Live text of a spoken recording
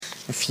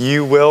If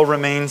you will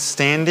remain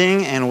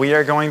standing, and we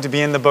are going to be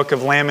in the book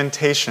of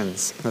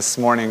Lamentations this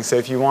morning. So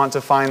if you want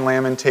to find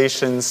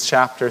Lamentations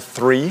chapter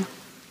 3. If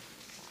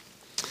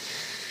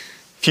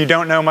you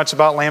don't know much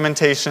about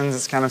Lamentations,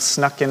 it's kind of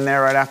snuck in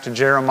there right after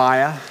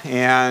Jeremiah,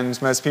 and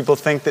most people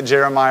think that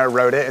Jeremiah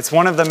wrote it. It's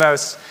one of the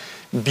most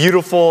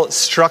beautiful,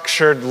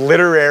 structured,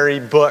 literary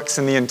books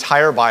in the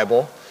entire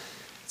Bible.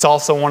 It's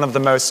also one of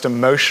the most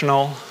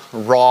emotional,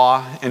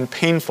 raw, and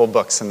painful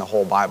books in the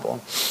whole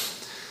Bible.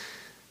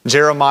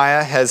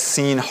 Jeremiah has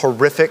seen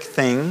horrific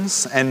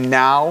things, and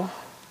now,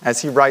 as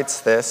he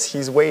writes this,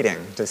 he's waiting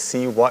to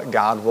see what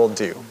God will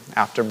do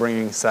after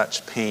bringing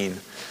such pain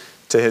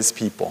to his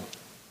people.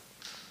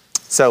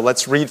 So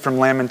let's read from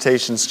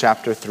Lamentations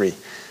chapter 3,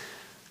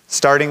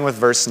 starting with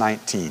verse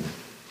 19.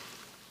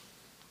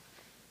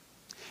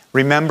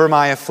 Remember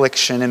my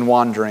affliction and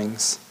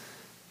wanderings,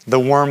 the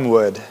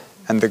wormwood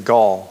and the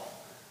gall.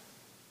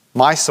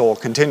 My soul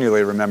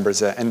continually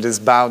remembers it and is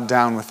bowed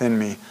down within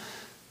me.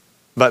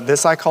 But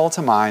this I call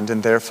to mind,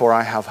 and therefore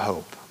I have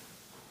hope.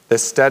 The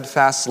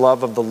steadfast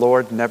love of the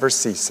Lord never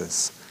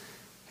ceases.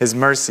 His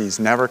mercies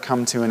never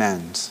come to an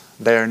end.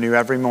 They are new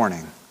every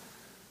morning.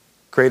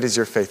 Great is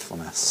your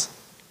faithfulness.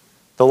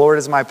 The Lord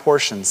is my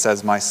portion,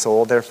 says my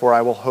soul, therefore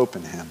I will hope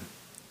in him.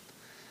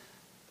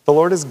 The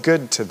Lord is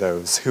good to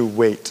those who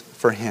wait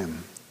for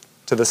him,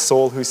 to the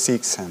soul who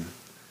seeks him.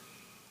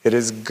 It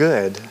is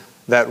good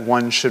that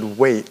one should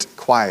wait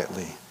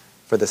quietly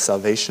for the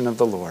salvation of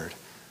the Lord.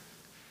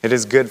 It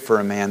is good for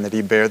a man that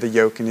he bear the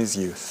yoke in his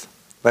youth.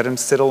 Let him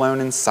sit alone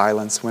in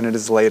silence when it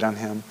is laid on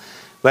him.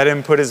 Let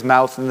him put his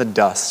mouth in the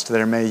dust,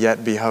 there may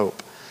yet be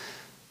hope.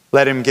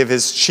 Let him give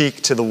his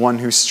cheek to the one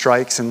who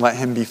strikes, and let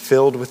him be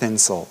filled with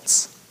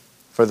insults.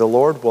 For the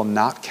Lord will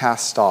not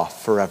cast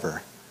off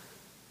forever.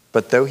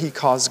 But though he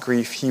cause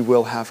grief, he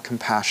will have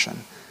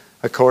compassion,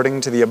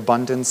 according to the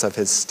abundance of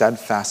his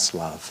steadfast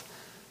love.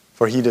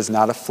 For he does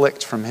not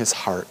afflict from his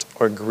heart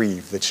or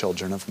grieve the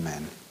children of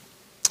men.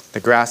 The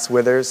grass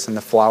withers and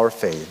the flower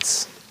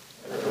fades.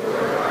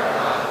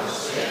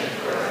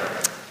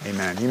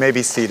 Amen. You may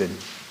be seated.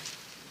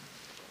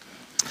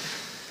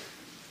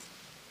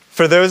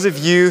 For those of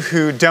you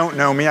who don't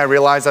know me, I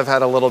realize I've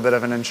had a little bit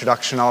of an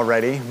introduction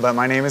already, but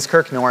my name is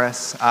Kirk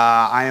Norris.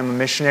 I am a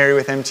missionary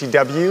with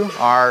MTW,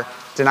 our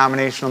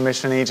denominational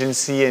mission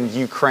agency in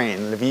Ukraine,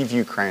 Lviv,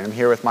 Ukraine. I'm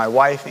here with my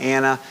wife,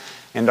 Anna,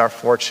 and our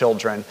 4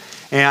 children.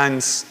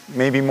 And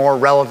maybe more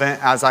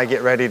relevant as I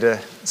get ready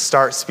to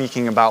start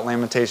speaking about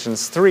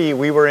Lamentations 3,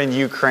 we were in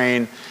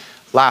Ukraine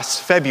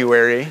last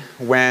February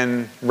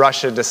when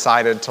Russia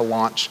decided to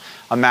launch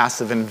a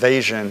massive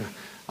invasion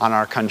on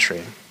our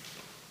country.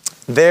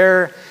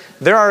 There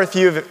are a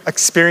few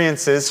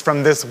experiences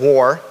from this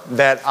war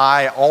that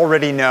I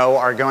already know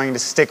are going to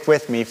stick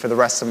with me for the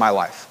rest of my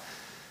life.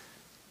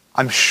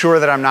 I'm sure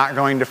that I'm not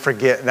going to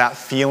forget that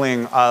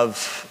feeling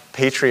of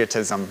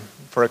patriotism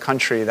for a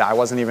country that I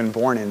wasn't even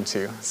born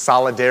into,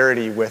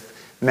 solidarity with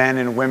men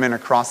and women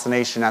across the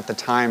nation at the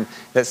time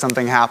that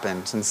something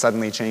happened and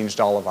suddenly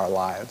changed all of our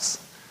lives.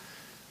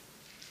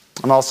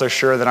 I'm also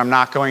sure that I'm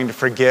not going to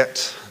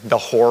forget the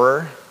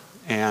horror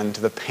and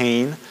the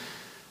pain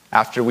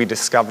after we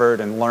discovered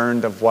and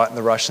learned of what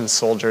the Russian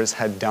soldiers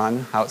had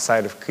done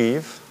outside of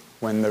Kyiv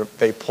when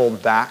they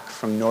pulled back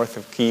from north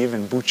of Kyiv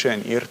in Bucha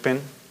and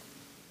Irpin.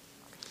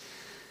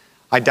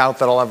 I doubt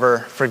that I'll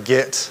ever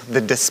forget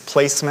the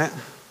displacement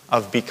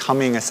of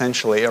becoming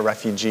essentially a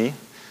refugee,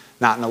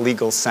 not in a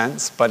legal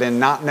sense, but in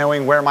not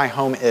knowing where my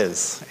home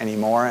is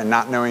anymore and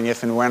not knowing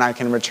if and when I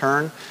can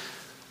return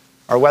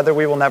or whether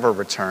we will never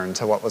return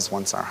to what was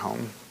once our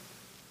home.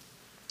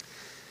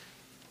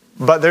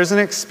 But there's an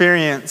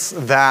experience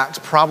that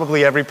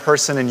probably every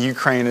person in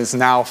Ukraine is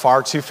now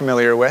far too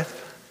familiar with,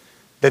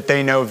 that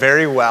they know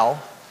very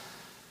well,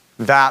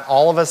 that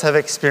all of us have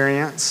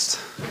experienced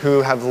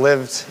who have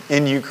lived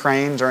in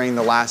Ukraine during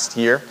the last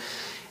year.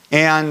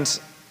 And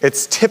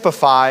it's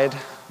typified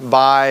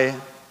by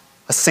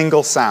a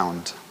single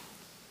sound.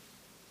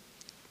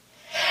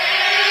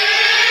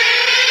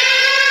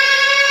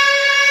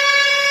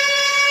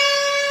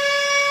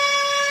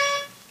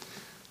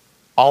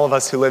 All of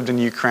us who lived in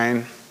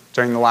Ukraine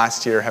during the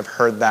last year have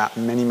heard that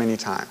many, many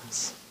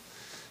times.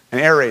 An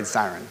air raid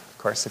siren, of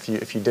course,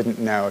 if you didn't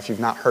know, if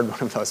you've not heard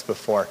one of those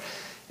before.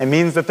 It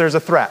means that there's a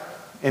threat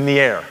in the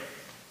air.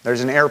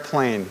 There's an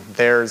airplane,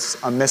 there's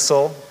a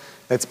missile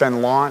that's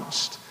been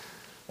launched,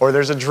 or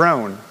there's a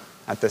drone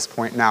at this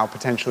point now,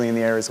 potentially in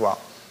the air as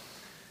well.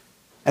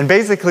 And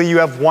basically, you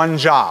have one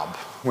job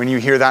when you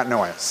hear that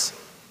noise.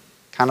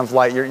 Kind of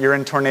like you're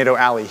in Tornado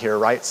Alley here,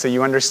 right? So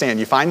you understand.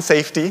 You find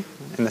safety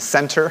in the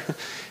center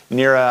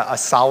near a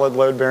solid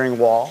load-bearing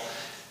wall,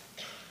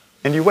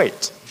 and you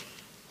wait.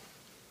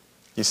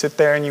 You sit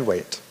there and you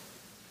wait.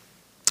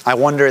 I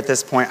wonder at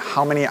this point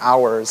how many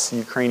hours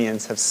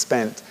Ukrainians have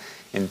spent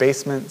in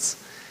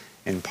basements,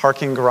 in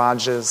parking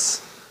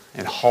garages,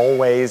 in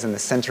hallways in the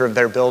center of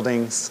their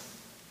buildings.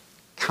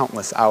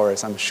 Countless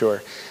hours, I'm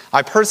sure.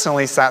 I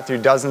personally sat through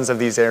dozens of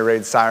these air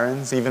raid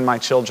sirens. Even my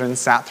children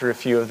sat through a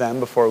few of them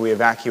before we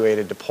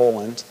evacuated to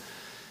Poland.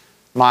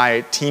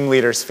 My team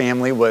leader's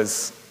family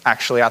was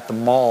actually at the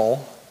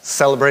mall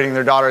celebrating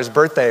their daughter's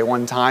birthday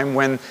one time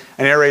when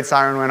an air raid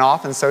siren went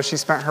off, and so she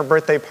spent her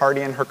birthday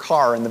party in her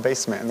car in the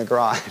basement, in the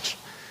garage.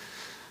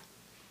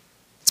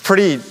 It's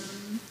pretty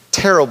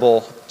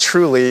terrible,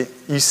 truly.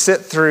 You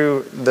sit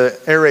through the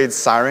air raid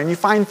siren, you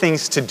find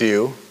things to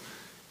do.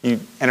 You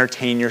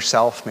entertain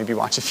yourself, maybe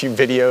watch a few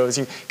videos.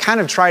 You kind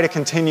of try to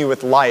continue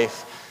with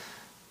life,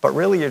 but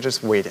really you're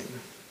just waiting.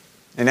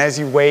 And as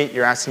you wait,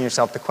 you're asking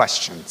yourself the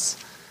questions.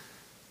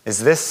 Is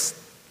this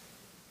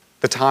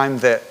the time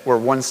that we're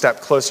one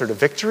step closer to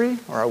victory,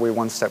 or are we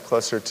one step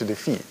closer to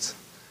defeat?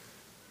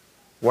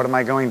 What am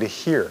I going to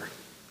hear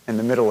in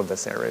the middle of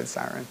this air raid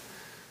siren?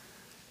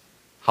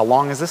 How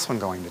long is this one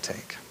going to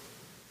take?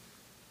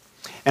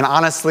 And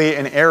honestly,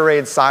 an air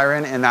raid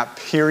siren and that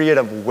period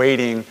of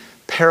waiting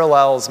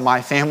parallels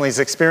my family's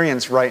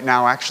experience right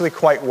now actually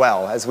quite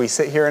well as we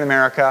sit here in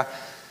America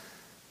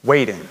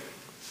waiting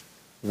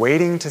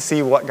to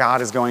see what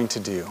God is going to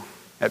do.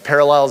 It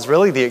parallels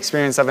really the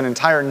experience of an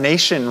entire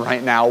nation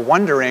right now,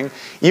 wondering,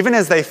 even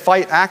as they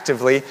fight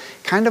actively,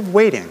 kind of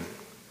waiting.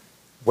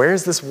 Where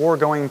is this war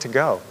going to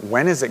go?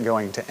 When is it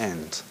going to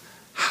end?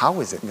 How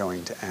is it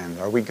going to end?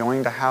 Are we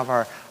going to have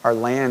our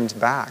land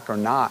back or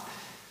not?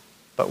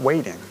 But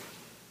waiting.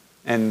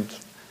 And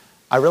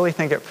I really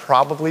think it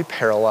probably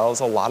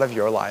parallels a lot of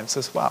your lives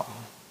as well.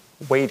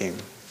 Waiting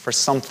for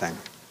something,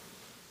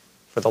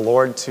 for the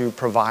Lord to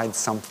provide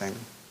something,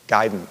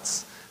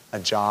 guidance, a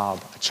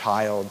job, a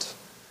child,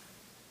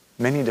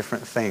 many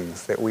different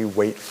things that we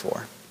wait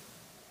for.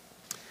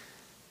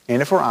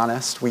 And if we're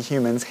honest, we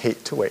humans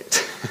hate to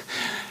wait.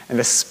 And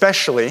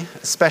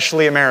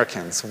especially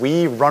Americans,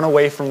 we run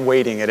away from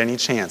waiting at any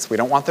chance. We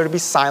don't want there to be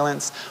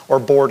silence or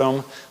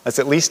boredom. Let's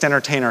at least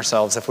entertain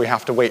ourselves if we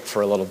have to wait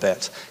for a little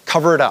bit.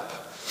 Cover it up.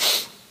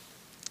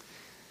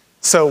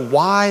 So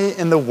why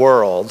in the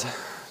world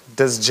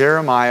does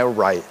Jeremiah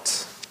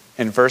write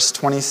in verse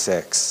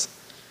 26,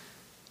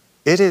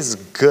 "It is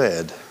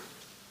good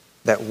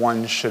that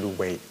one should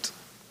wait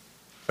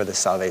for the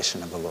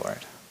salvation of the Lord"?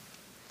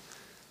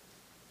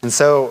 And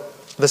so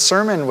the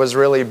sermon was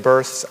really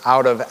birthed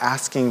out of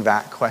asking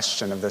that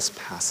question of this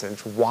passage.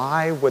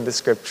 Why would the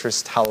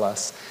scriptures tell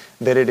us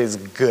that it is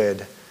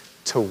good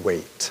to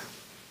wait?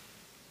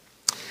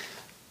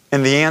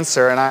 And the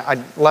answer, and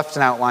I left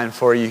an outline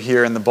for you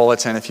here in the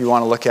bulletin if you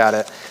want to look at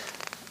it.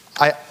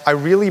 I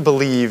really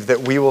believe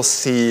that we will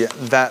see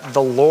that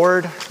the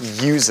Lord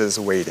uses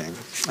waiting.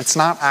 It's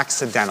not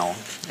accidental.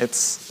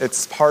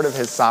 It's part of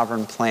his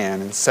sovereign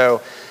plan. And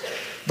so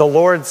the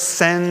Lord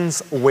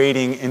sends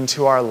waiting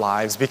into our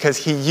lives because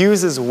he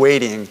uses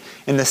waiting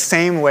in the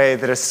same way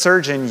that a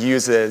surgeon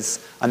uses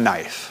a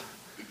knife,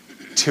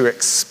 to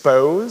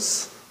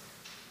expose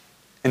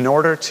in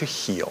order to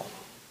heal,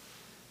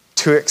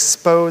 to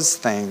expose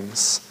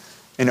things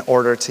in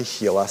order to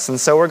heal us.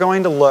 And so we're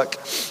going to look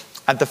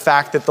at the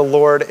fact that the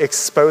Lord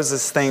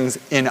exposes things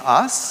in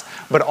us,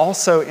 but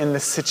also in the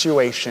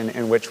situation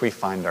in which we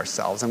find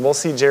ourselves. And we'll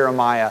see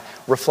Jeremiah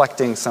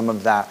reflecting some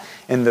of that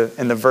in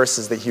the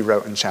verses that he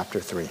wrote in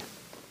chapter 3.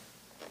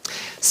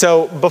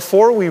 So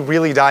before we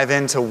really dive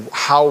into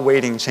how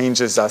waiting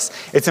changes us,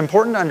 it's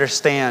important to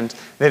understand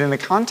that in the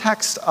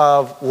context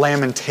of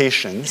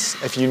Lamentations,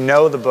 if you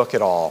know the book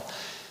at all,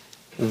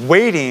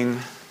 waiting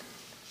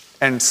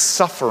and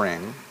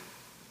suffering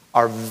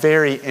are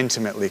very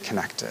intimately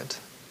connected.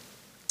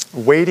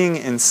 Waiting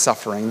and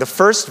suffering. The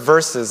first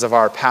verses of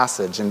our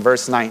passage, in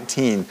verse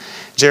 19,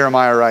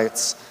 Jeremiah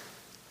writes,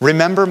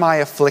 "Remember my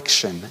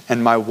affliction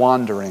and my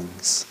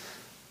wanderings,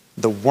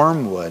 the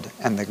wormwood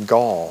and the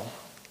gall."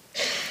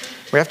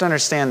 We have to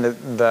understand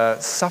that the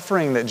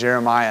suffering that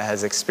Jeremiah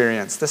has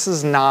experienced, this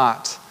is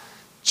not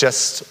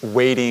just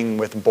waiting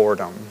with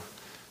boredom.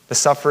 The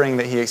suffering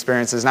that he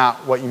experienced is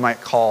not what you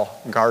might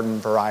call garden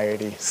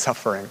variety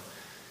suffering.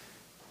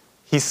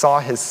 He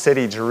saw his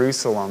city,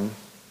 Jerusalem,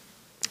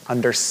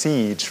 under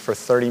siege for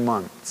 30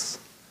 months.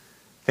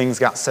 Things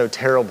got so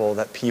terrible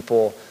that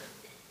people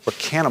were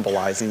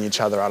cannibalizing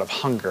each other out of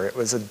hunger. It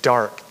was a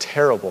dark,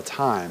 terrible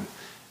time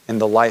in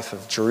the life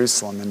of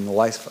Jerusalem, in the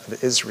life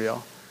of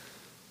Israel.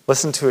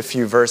 Listen to a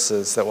few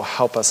verses that will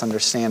help us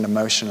understand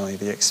emotionally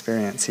the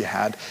experience he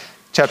had.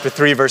 Chapter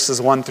 3,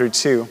 verses 1 through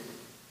 2.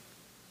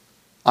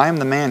 "I am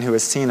the man who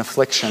has seen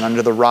affliction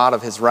under the rod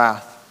of his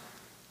wrath.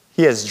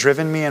 He has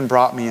driven me and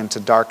brought me into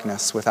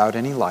darkness without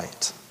any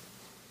light."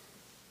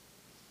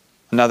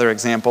 Another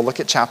example, look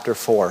at chapter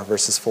 4,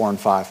 verses 4 and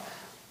 5.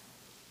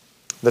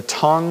 "The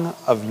tongue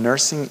of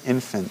nursing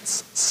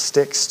infants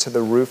sticks to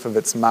the roof of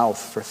its mouth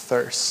for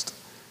thirst.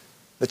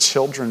 The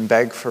children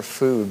beg for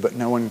food, but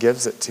no one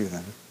gives it to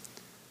them.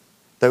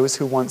 Those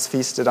who once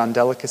feasted on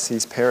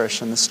delicacies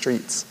perish in the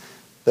streets.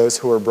 Those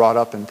who are brought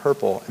up in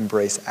purple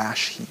embrace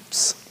ash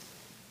heaps."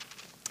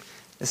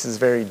 This is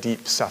very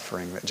deep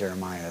suffering that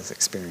Jeremiah is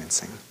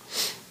experiencing.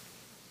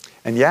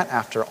 And yet,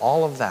 after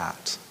all of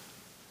that,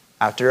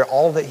 after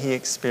all that he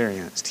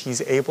experienced,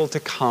 he's able to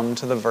come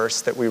to the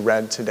verse that we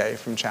read today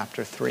from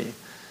chapter 3.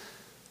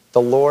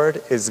 The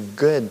Lord is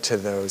good to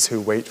those who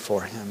wait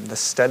for him. The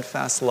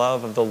steadfast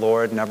love of the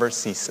Lord never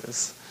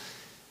ceases.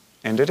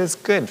 And it is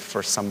good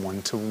for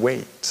someone to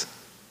wait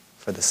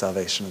for the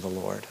salvation of the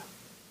Lord.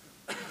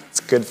 It's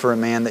good for a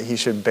man that he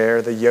should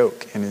bear the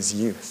yoke in his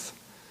youth.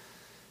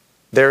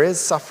 There is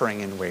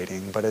suffering in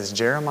waiting, but as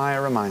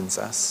Jeremiah reminds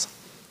us,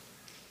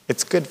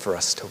 it's good for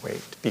us to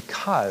wait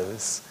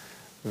because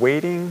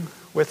waiting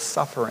with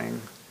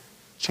suffering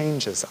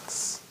changes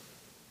us.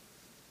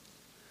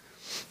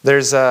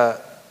 There's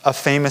a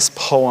famous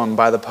poem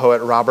by the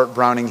poet Robert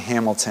Browning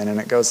Hamilton, and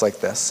it goes like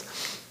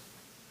this.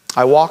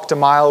 I walked a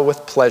mile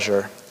with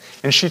pleasure,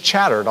 and she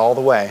chattered all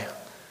the way,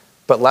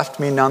 but left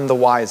me none the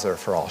wiser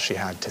for all she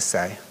had to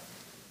say.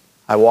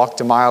 I walked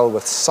a mile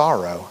with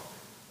sorrow,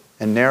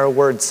 and ne'er a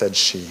word said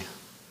she,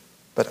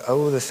 but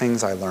oh, the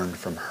things I learned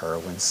from her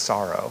when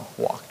sorrow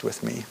walked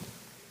with me.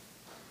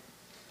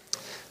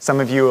 Some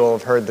of you will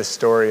have heard the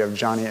story of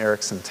Joni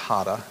Eareckson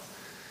Tada.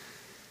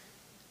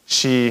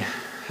 She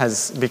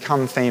has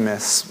become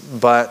famous,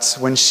 but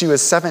when she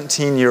was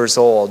 17 years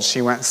old,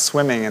 she went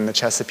swimming in the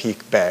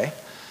Chesapeake Bay.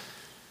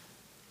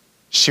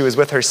 She was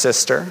with her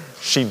sister.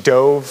 She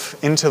dove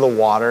into the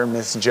water,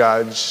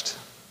 misjudged,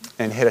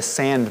 and hit a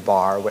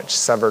sandbar, which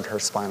severed her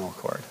spinal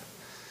cord.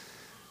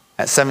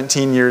 At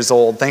 17 years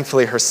old,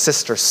 thankfully her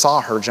sister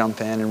saw her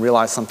jump in and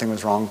realized something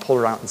was wrong, pulled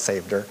her out and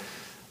saved her,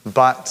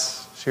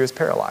 but she was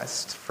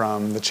paralyzed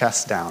from the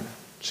chest down.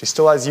 She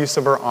still has use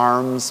of her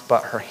arms,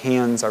 but her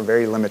hands are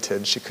very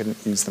limited. She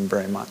couldn't use them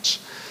very much.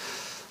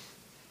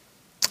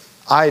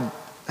 I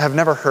have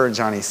never heard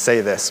Joni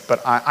say this, but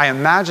I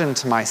imagine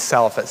to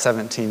myself at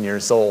 17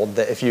 years old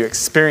that if you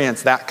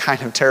experience that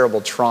kind of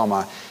terrible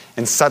trauma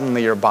and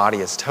suddenly your body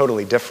is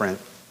totally different,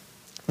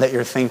 that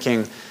you're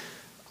thinking,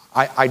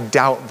 I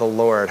doubt the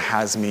Lord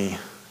has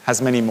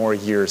many more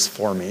years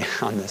for me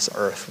on this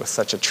earth with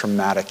such a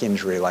traumatic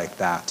injury like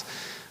that.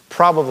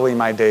 Probably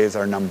my days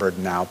are numbered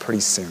now pretty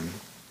soon.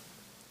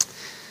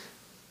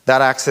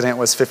 That accident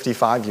was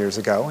 55 years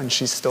ago, and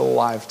she's still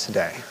alive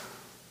today.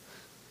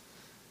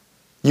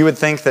 You would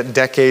think that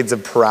decades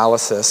of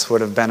paralysis would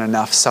have been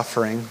enough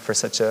suffering for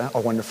such a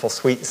wonderful,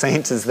 sweet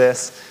saint as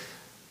this,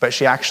 but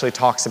she actually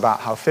talks about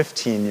how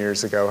 15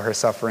 years ago her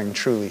suffering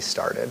truly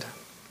started.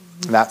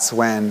 That's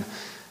when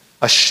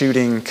a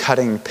shooting,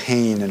 cutting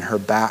pain in her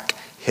back,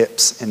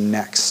 hips, and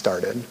neck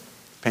started.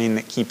 Pain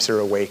that keeps her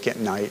awake at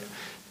night,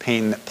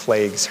 pain that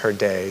plagues her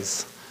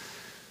days.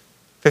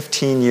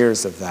 15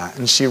 years of that.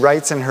 And she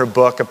writes in her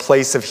book, A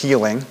Place of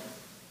Healing,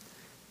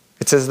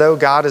 it's as though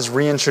God is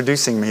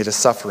reintroducing me to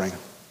suffering,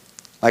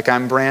 like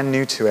I'm brand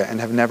new to it and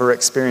have never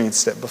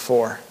experienced it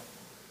before.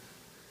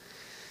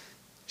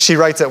 She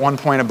writes at one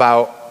point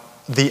about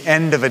the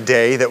end of a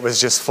day that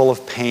was just full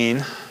of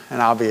pain, and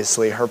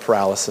obviously her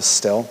paralysis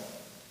still.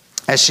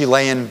 As she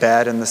lay in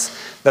bed and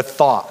the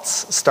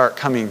thoughts start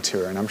coming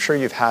to her, and I'm sure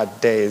you've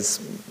had days,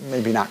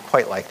 maybe not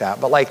quite like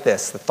that, but like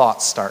this, the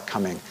thoughts start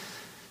coming.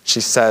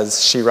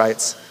 She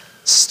writes,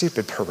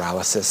 stupid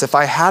paralysis. If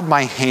I had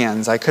my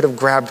hands, I could have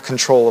grabbed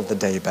control of the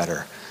day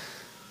better.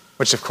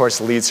 Which of course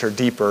leads her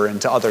deeper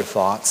into other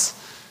thoughts.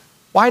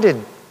 Why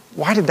did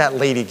that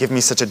lady give me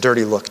such a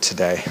dirty look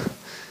today?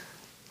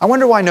 I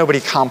wonder why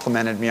nobody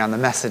complimented me on the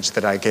message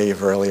that I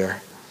gave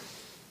earlier.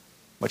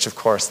 Which of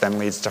course then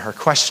leads to her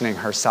questioning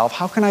herself.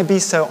 How can I be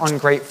so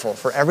ungrateful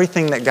for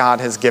everything that God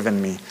has given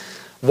me?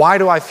 Why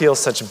do I feel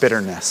such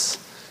bitterness?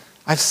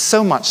 I have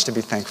so much to be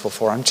thankful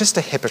for. I'm just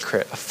a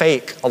hypocrite, a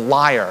fake, a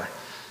liar.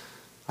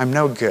 I'm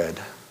no good.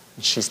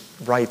 And she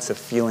writes of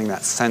feeling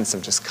that sense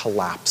of just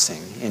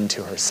collapsing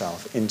into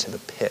herself, into the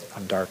pit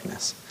of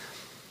darkness.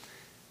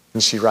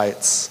 And she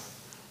writes,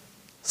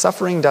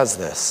 suffering does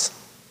this.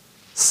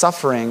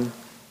 Suffering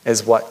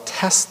is what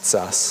tests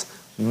us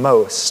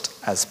most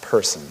as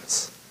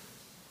persons.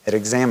 It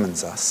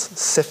examines us,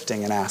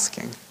 sifting and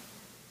asking,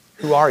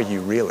 who are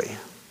you really?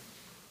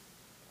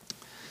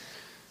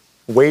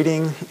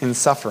 Waiting in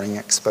suffering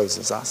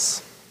exposes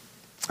us.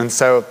 And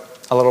so,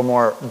 a little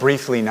more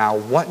briefly now,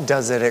 what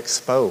does it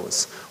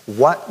expose?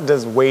 What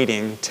does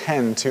waiting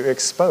tend to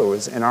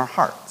expose in our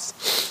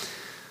hearts?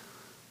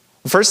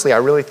 Firstly, I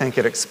really think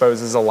it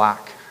exposes a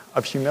lack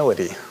of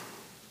humility.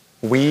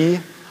 We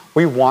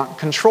want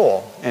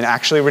control, and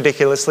actually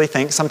ridiculously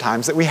think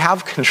sometimes that we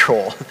have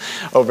control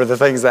over the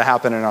things that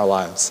happen in our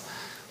lives.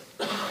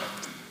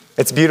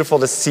 It's beautiful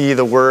to see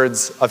the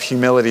words of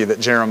humility that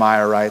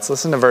Jeremiah writes.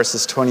 Listen to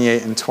verses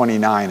 28 and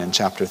 29 in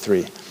chapter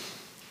 3.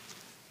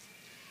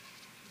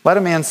 Let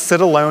a man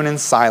sit alone in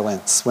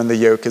silence when the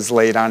yoke is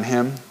laid on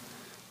him.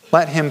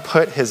 Let him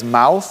put his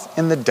mouth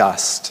in the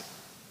dust.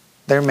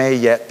 There may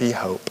yet be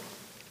hope.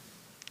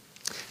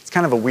 It's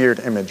kind of a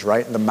weird image,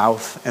 right? The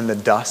mouth in the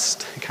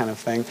dust kind of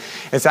thing.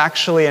 It's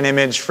actually an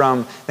image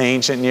from the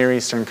ancient Near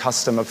Eastern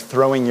custom of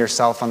throwing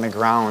yourself on the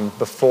ground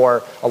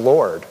before a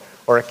lord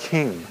or a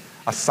king,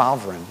 a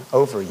sovereign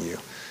over you.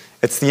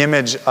 It's the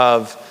image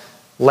of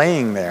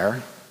laying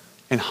there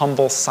in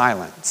humble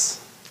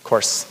silence. Of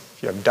course,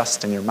 if you have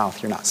dust in your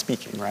mouth, you're not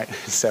speaking, right?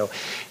 So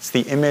it's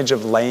the image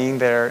of laying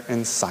there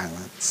in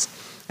silence.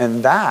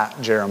 And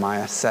that,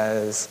 Jeremiah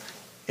says,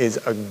 is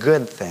a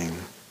good thing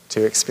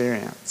to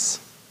experience.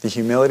 The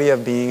humility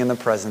of being in the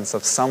presence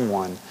of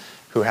someone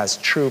who has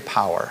true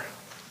power,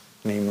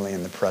 namely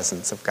in the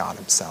presence of God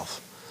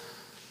himself.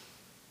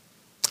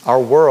 Our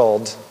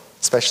world,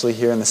 especially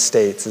here in the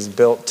States, is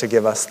built to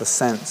give us the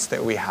sense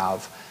that we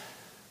have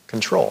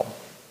control,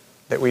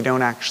 that we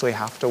don't actually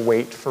have to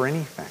wait for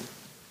anything.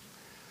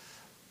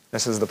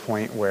 This is the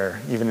point where,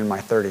 even in my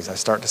 30s, I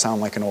start to sound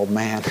like an old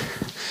man.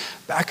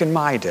 Back in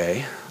my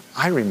day,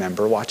 I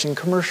remember watching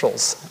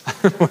commercials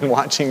when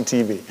watching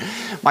TV.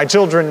 My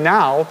children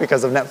now,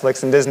 because of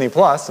Netflix and Disney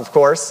Plus, of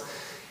course,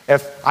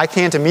 if I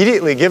can't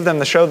immediately give them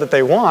the show that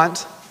they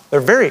want, they're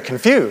very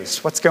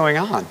confused. What's going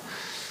on?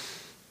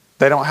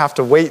 They don't have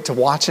to wait to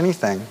watch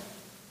anything.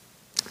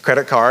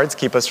 Credit cards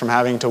keep us from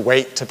having to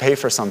wait to pay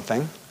for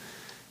something.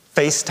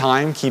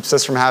 FaceTime keeps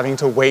us from having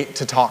to wait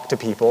to talk to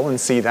people and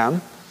see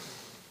them.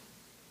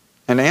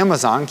 And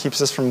Amazon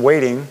keeps us from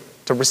waiting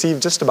to receive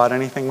just about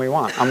anything we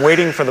want. I'm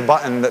waiting for the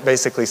button that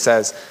basically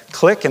says,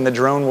 click and the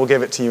drone will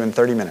give it to you in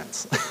 30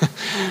 minutes.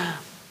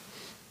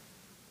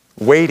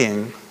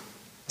 Waiting,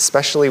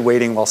 especially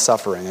waiting while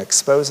suffering,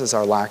 exposes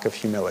our lack of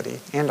humility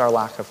and our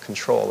lack of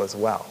control as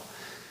well,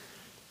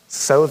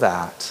 so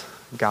that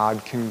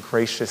God can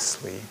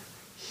graciously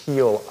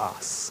heal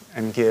us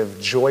and give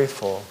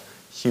joyful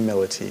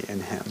humility in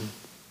him.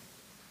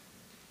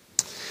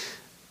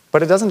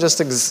 But it doesn't just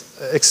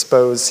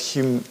expose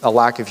a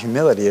lack of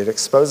humility, it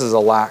exposes a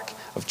lack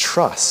of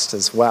trust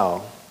as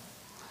well.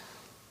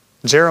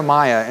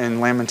 Jeremiah in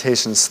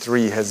Lamentations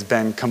 3 has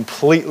been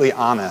completely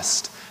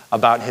honest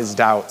about his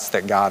doubts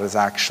that God is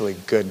actually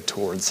good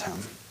towards him.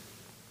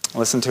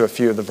 Listen to a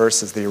few of the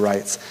verses that he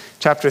writes.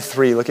 Chapter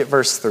 3, look at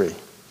verse 3.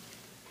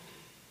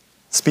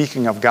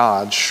 Speaking of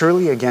God,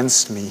 surely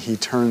against me he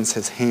turns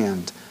his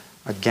hand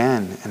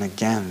again and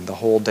again the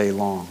whole day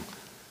long.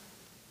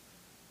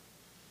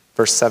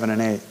 Verse 7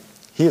 and 8,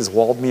 he has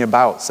walled me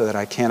about so that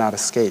I cannot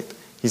escape.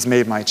 He's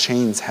made my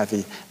chains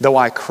heavy. Though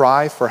I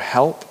cry for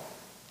help,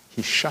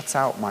 he shuts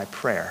out my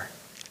prayer.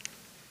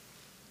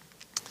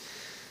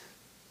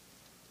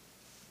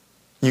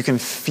 You can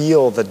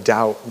feel the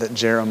doubt that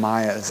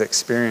Jeremiah is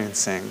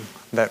experiencing,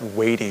 that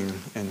waiting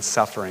and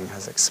suffering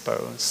has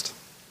exposed.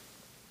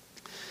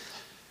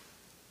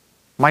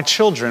 My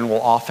children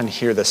will often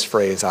hear this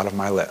phrase out of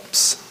my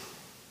lips.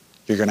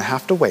 You're going to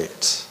have to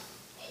wait.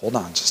 Hold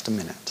on just a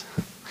minute.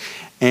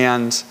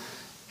 And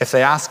if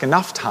they ask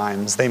enough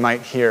times, they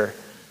might hear,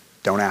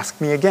 don't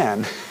ask me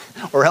again,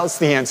 or else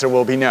the answer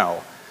will be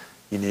no.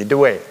 You need to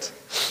wait.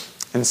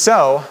 And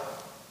so,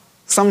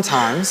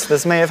 sometimes,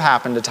 this may have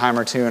happened a time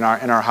or two in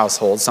our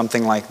household,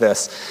 something like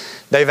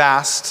this. They've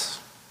asked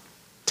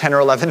 10 or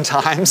 11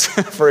 times,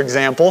 for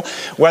example,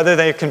 whether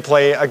they can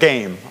play a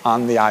game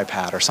on the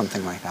iPad or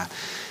something like that.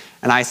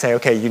 And I say,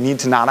 okay, you need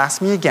to not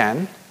ask me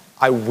again.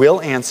 I will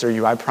answer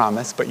you, I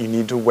promise, but you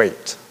need to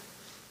wait.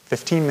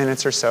 15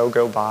 minutes or so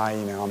go by,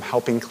 I'm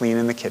helping clean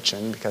in the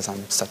kitchen because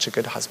I'm such a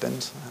good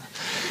husband.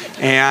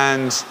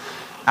 And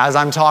as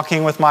I'm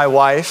talking with my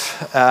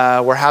wife,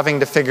 we're having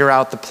to figure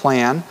out the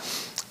plan.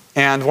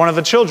 And one of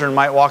the children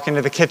might walk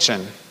into the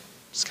kitchen,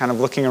 just kind of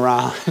looking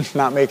around,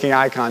 not making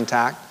eye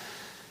contact.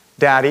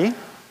 Daddy,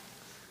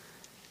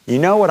 you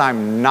know what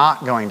I'm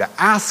not going to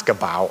ask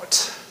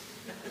about?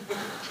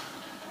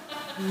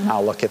 And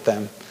I'll look at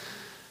them.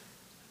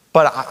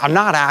 But I'm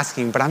not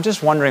asking, but I'm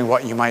just wondering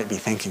what you might be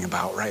thinking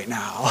about right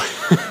now.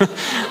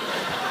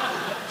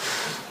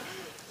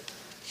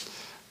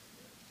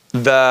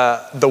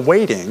 The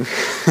waiting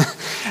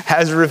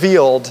has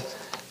revealed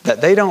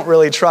that they don't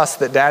really trust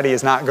that Daddy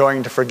is not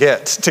going to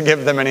forget to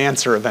give them an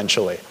answer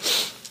eventually.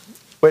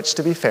 Which,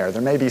 to be fair,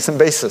 there may be some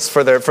basis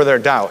for their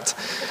doubt.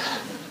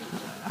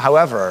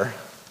 However,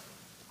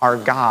 our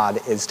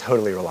God is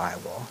totally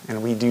reliable,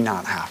 and we do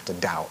not have to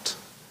doubt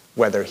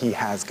whether he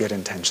has good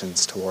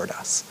intentions toward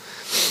us.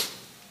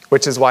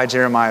 Which is why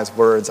Jeremiah's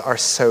words are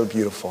so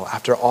beautiful.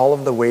 After all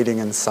of the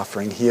waiting and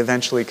suffering, he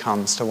eventually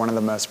comes to one of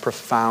the most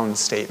profound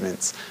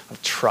statements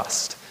of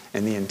trust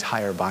in the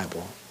entire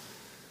Bible.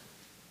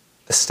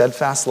 The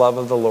steadfast love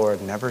of the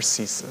Lord never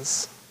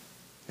ceases.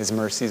 His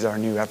mercies are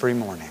new every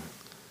morning.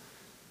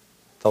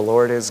 The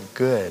Lord is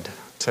good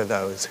to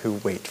those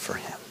who wait for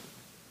him.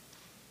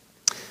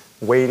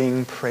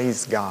 Waiting,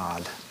 praise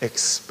God,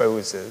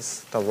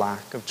 exposes the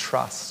lack of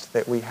trust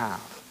that we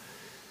have,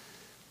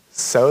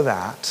 so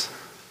that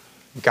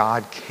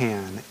God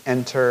can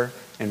enter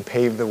and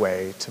pave the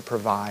way to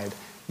provide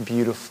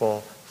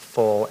beautiful,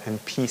 full,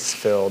 and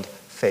peace-filled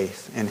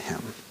faith in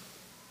him.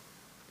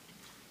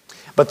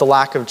 But the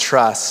lack of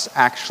trust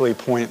actually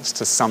points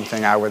to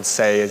something I would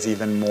say is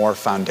even more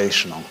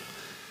foundational,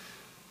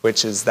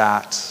 which is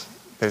that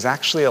there's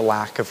actually a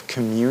lack of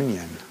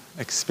communion,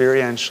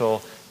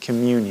 experiential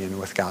communion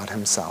with God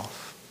himself.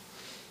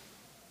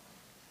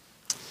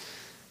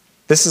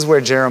 This is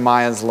where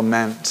Jeremiah's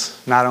lament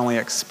not only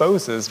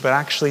exposes, but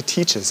actually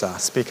teaches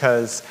us,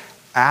 because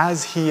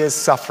as he is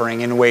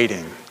suffering and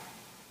waiting,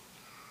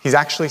 he's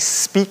actually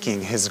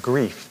speaking his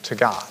grief to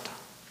God.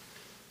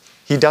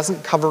 He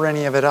doesn't cover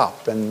any of it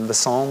up, and the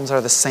Psalms are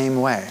the same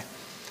way.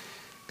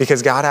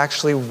 Because God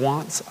actually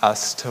wants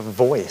us to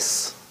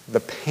voice the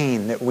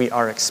pain that we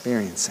are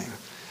experiencing.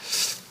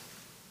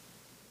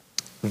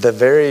 The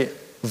very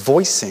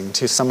voicing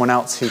to someone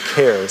else who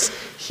cares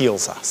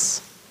heals us.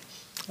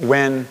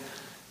 When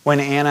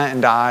Anna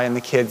and I and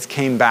the kids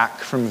came back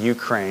from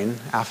Ukraine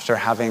after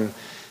having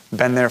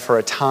been there for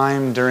a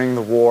time during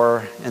the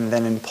war and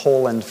then in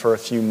Poland for a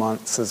few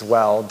months as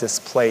well,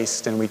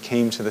 displaced, and we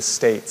came to the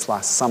States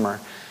last summer,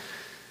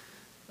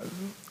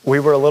 we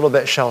were a little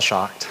bit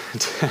shell-shocked,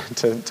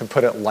 to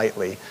put it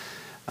lightly.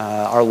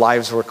 Our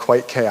lives were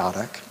quite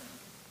chaotic.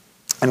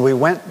 And we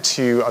went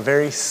to a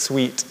very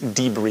sweet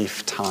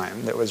debrief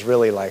time that was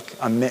really like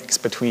a mix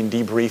between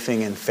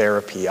debriefing and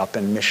therapy up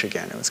in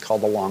Michigan. It was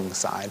called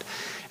Alongside.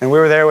 And we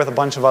were there with a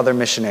bunch of other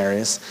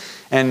missionaries.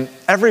 And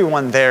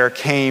everyone there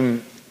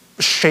came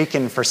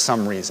shaken for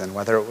some reason,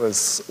 whether it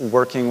was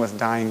working with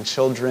dying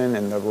children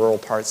in the rural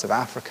parts of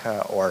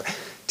Africa or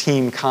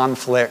teen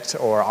conflict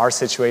or our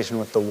situation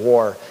with the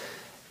war.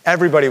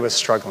 Everybody was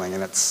struggling,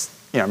 and it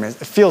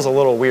feels a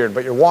little weird,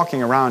 but you're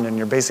walking around and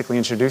you're basically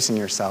introducing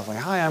yourself like,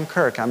 "Hi, I'm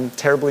Kirk. I'm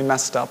terribly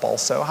messed up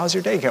also. How's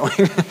your day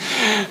going?"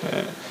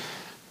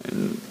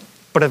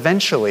 But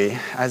eventually,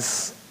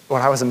 as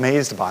what I was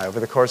amazed by over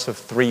the course of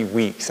 3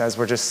 weeks, as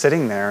we're just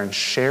sitting there and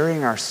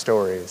sharing our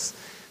stories,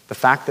 the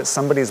fact that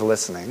somebody's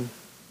listening,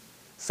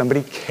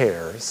 somebody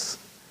cares,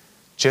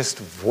 just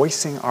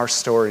voicing our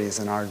stories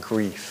and our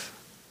grief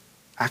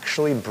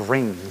actually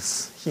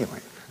brings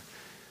healing.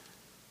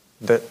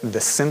 The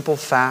simple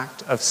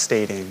fact of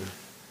stating,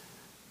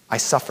 "I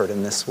suffered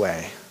in this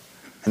way,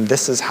 and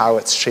this is how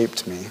it's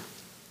shaped me,"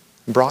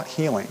 brought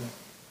healing.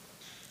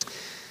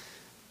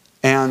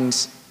 And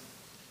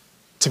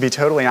to be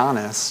totally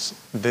honest,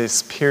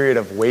 this period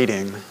of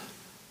waiting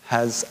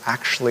has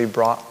actually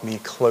brought me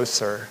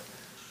closer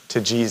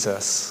to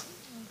Jesus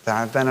than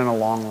I've been in a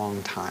long,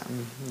 long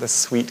time. The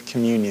sweet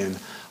communion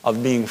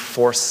of being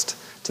forced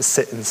to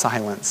sit in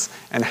silence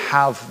and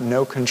have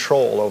no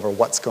control over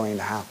what's going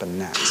to happen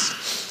next.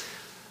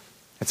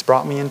 It's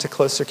brought me into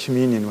closer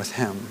communion with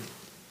him.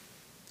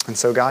 And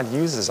so God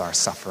uses our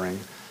suffering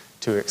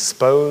to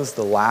expose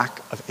the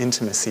lack of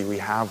intimacy we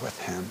have with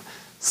him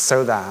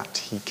so that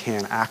he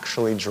can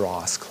actually draw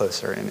us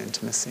closer in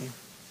intimacy.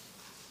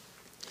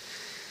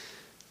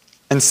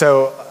 And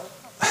so,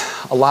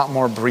 a lot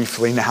more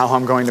briefly now,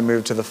 I'm going to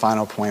move to the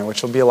final point,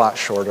 which will be a lot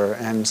shorter.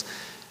 And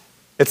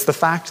it's the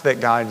fact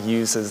that God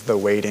uses the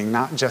waiting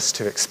not just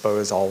to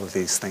expose all of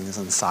these things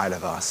inside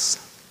of us,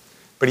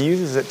 but he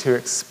uses it to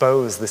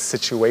expose the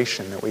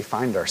situation that we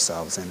find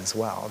ourselves in as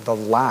well, the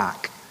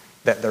lack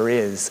that there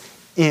is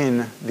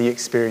in the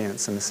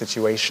experience and the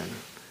situation.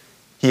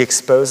 He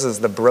exposes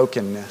the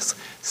brokenness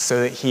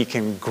so that he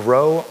can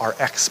grow our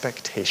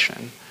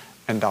expectation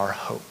and our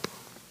hope.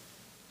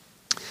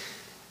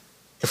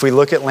 If we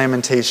look at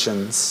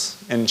Lamentations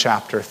in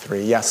chapter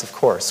 3, yes, of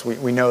course,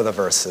 we know the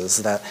verses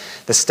that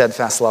the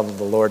steadfast love of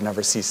the Lord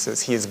never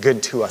ceases. He is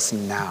good to us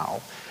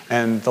now,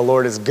 and the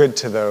Lord is good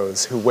to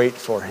those who wait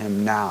for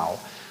him now.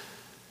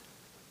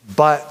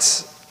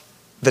 But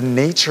the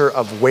nature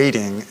of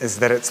waiting is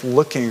that it's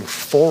looking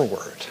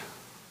forward,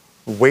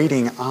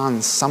 waiting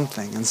on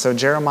something. And so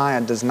Jeremiah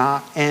does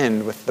not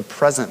end with the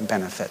present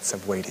benefits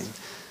of waiting.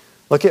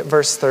 Look at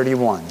verse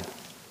 31.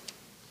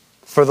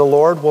 "For the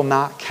Lord will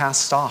not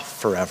cast off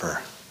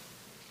forever.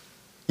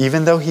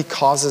 Even though he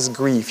causes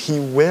grief, he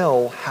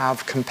will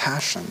have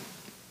compassion,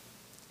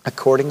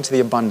 according to the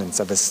abundance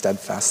of his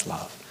steadfast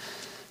love.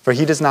 For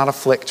he does not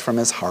afflict from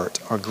his heart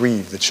or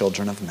grieve the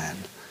children of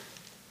men."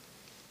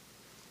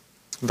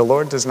 The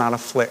Lord does not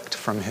afflict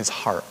from his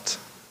heart.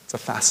 It's a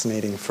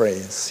fascinating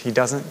phrase. He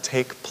doesn't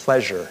take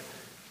pleasure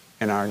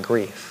in our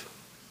grief.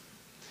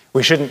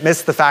 We shouldn't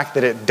miss the fact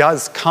that it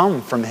does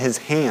come from his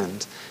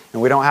hand.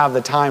 And we don't have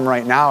the time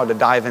right now to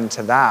dive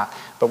into that,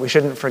 but we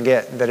shouldn't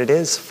forget that it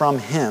is from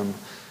him,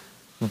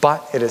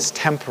 but it is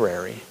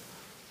temporary.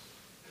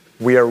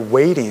 We are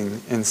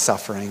waiting in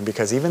suffering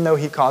because even though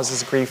he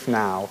causes grief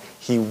now,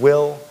 he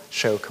will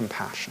show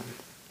compassion.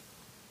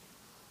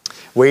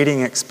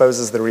 Waiting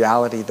exposes the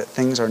reality that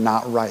things are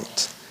not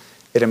right.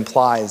 It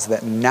implies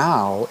that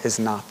now is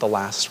not the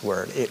last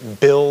word.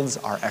 It builds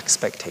our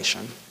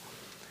expectation.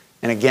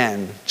 And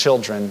again,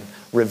 children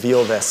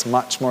reveal this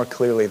much more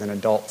clearly than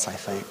adults, I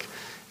think.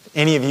 If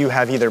any of you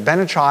have either been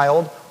a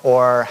child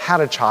or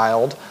had a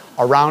child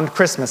around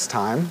Christmas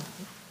time,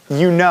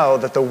 you know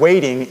that the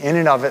waiting in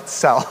and of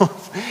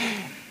itself,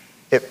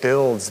 it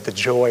builds the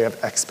joy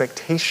of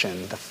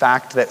expectation, the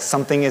fact that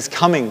something is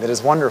coming that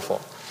is wonderful.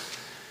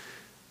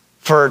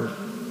 For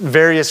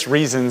various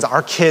reasons,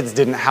 our kids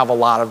didn't have a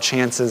lot of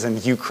chances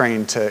in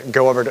Ukraine to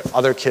go over to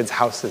other kids'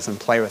 houses and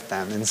play with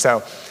them. And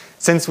so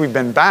since we've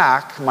been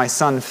back, my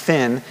son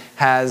Finn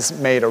has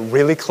made a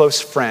really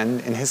close friend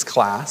in his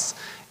class.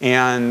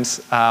 And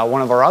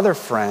one of our other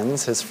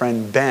friends, his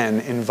friend Ben,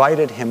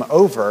 invited him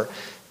over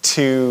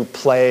to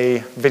play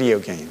video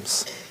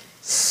games.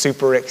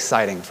 Super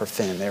exciting for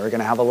Finn. They were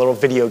going to have a little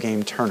video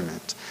game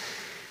tournament.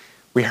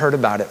 We heard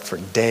about it for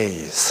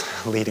days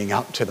leading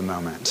up to the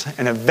moment.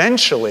 And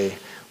eventually,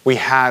 we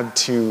had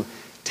to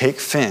take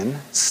Finn,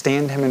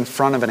 stand him in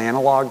front of an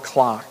analog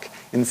clock,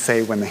 and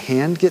say, when the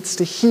hand gets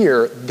to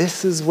here,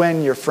 this is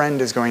when your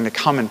friend is going to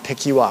come and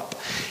pick you up.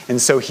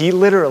 And so he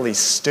literally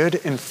stood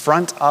in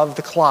front of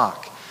the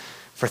clock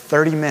for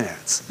 30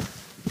 minutes,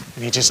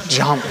 and he just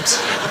jumped.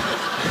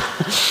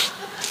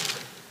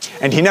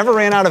 And he never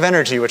ran out of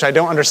energy, which I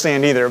don't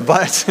understand either,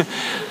 but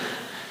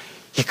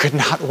he could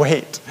not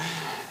wait.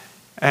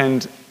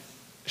 And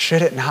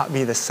should it not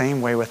be the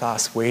same way with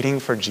us, waiting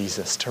for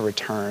Jesus to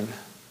return?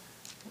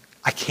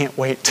 I can't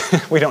wait.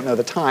 We don't know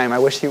the time. I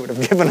wish he would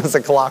have given us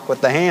a clock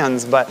with the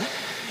hands, but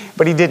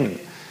he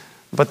didn't.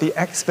 But the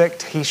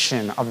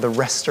expectation of the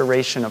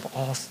restoration of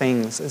all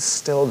things is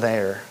still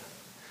there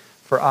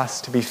for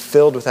us to be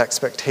filled with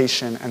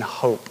expectation and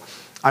hope.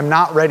 I'm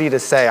not ready to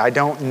say, I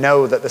don't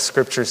know that the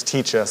scriptures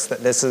teach us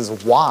that this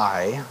is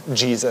why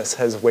Jesus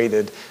has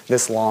waited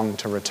this long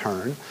to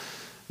return.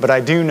 But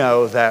I do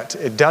know that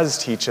it does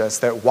teach us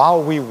that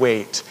while we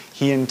wait,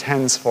 he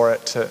intends for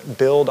it to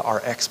build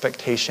our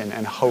expectation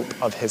and hope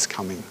of his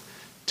coming,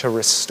 to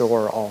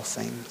restore all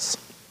things.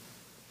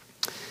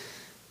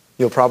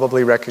 You'll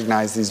probably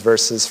recognize these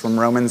verses from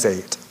Romans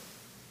 8.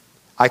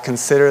 I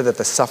consider that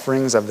the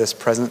sufferings of this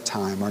present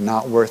time are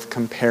not worth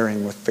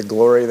comparing with the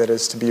glory that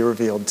is to be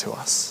revealed to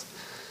us.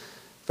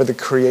 For the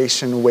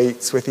creation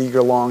waits with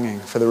eager longing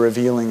for the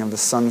revealing of the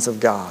sons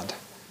of God.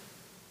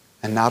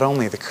 And not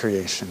only the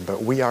creation,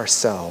 but we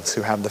ourselves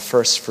who have the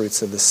first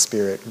fruits of the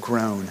Spirit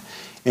groan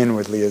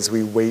inwardly as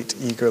we wait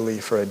eagerly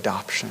for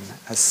adoption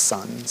as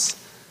sons,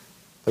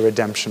 the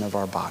redemption of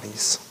our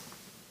bodies.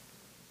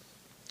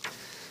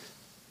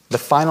 The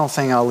final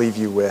thing I'll leave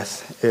you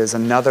with is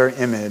another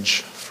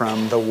image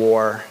from the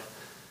war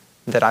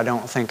that I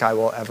don't think I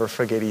will ever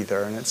forget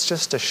either, and it's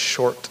just a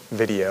short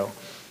video.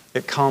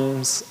 It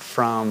comes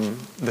from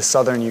the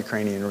southern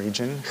Ukrainian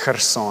region,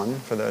 Kherson,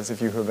 for those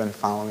of you who have been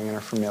following and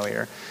are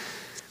familiar,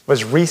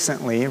 was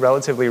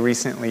relatively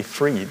recently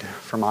freed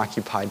from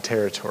occupied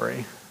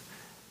territory.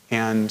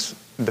 And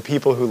the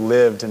people who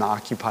lived in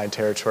occupied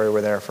territory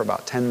were there for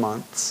about 10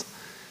 months.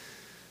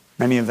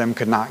 Many of them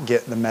could not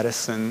get the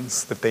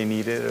medicines that they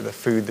needed or the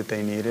food that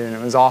they needed, and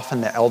it was often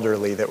the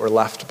elderly that were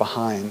left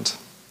behind.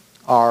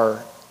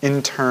 Our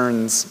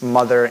intern's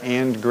mother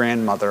and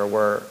grandmother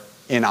were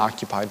in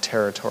occupied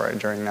territory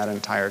during that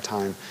entire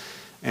time.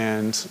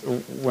 And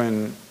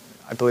when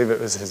I believe it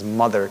was his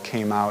mother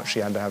came out, she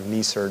had to have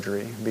knee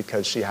surgery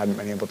because she hadn't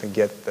been able to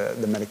get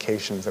the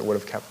medications that would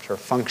have kept her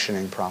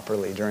functioning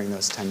properly during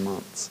those 10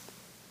 months.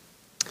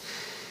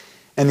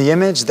 And the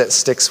image that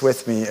sticks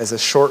with me is a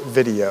short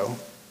video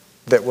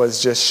that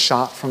was just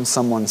shot from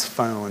someone's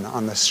phone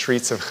on the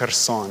streets of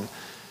Kherson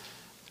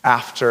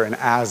after and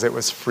as it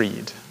was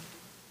freed.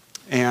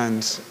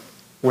 And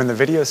when the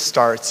video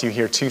starts, you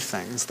hear two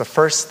things. The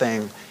first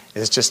thing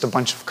is just a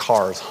bunch of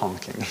cars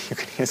honking.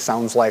 It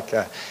sounds like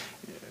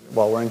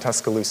we're in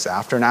Tuscaloosa.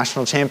 After a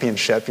national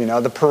championship,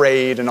 the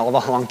parade and all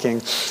the honking.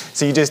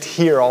 So you just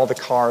hear all the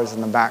cars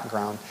in the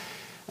background.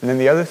 And then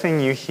the other thing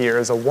you hear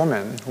is a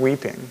woman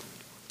weeping.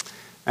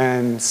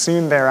 And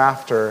soon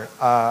thereafter,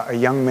 a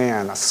young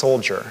man, a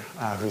soldier,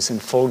 who's in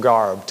full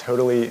garb,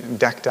 totally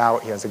decked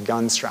out. He has a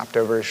gun strapped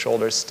over his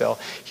shoulders still.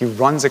 He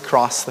runs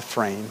across the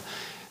frame.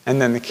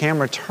 And then the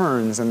camera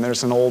turns, and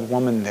there's an old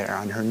woman there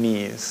on her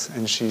knees.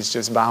 And she's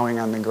just bowing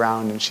on the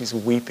ground, and she's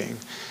weeping.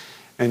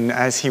 And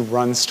as he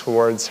runs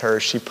towards her,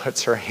 she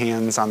puts her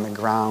hands on the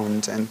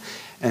ground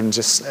and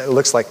just, it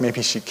looks like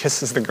maybe she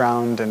kisses the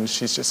ground, and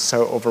she's just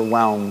so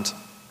overwhelmed.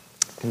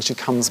 And she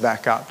comes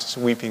back up, just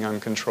weeping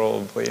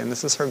uncontrollably. And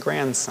this is her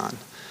grandson,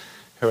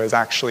 who has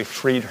actually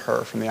freed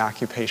her from the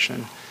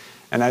occupation.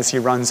 And as he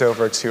runs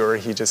over to her,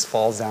 he just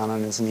falls down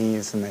on his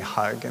knees, and they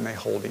hug and they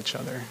hold each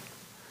other.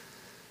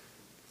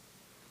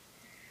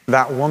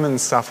 That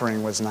woman's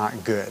suffering was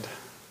not good.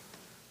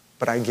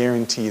 But I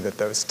guarantee that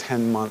those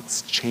 10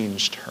 months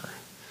changed her.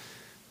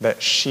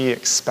 That she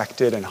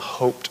expected and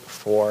hoped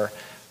for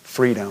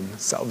freedom,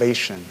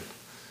 salvation,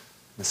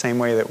 the same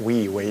way that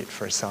we wait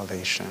for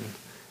salvation.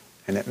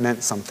 And it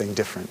meant something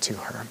different to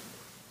her.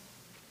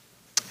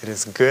 It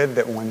is good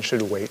that one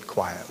should wait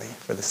quietly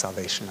for the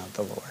salvation of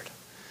the Lord.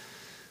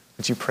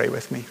 Would you pray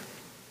with me?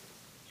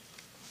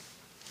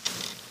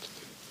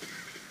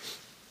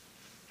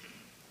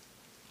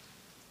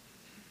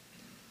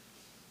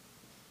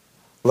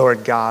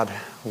 Lord God,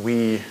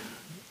 we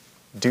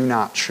do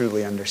not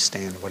truly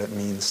understand what it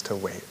means to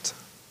wait.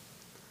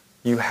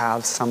 You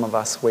have some of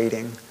us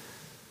waiting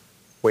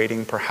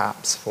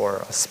perhaps for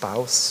a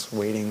spouse,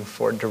 waiting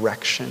for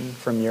direction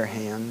from your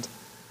hand,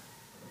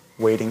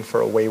 waiting for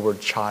a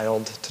wayward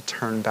child to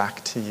turn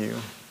back to you,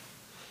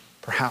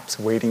 perhaps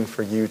waiting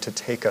for you to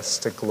take us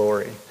to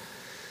glory.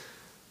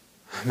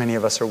 Many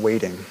of us are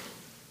waiting.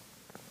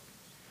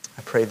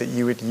 I pray that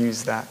you would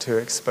use that to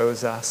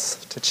expose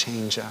us, to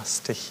change us,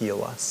 to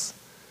heal us,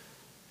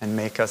 and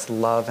make us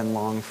love and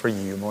long for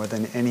you more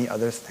than any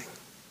other thing.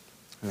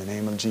 In the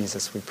name of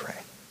Jesus we pray.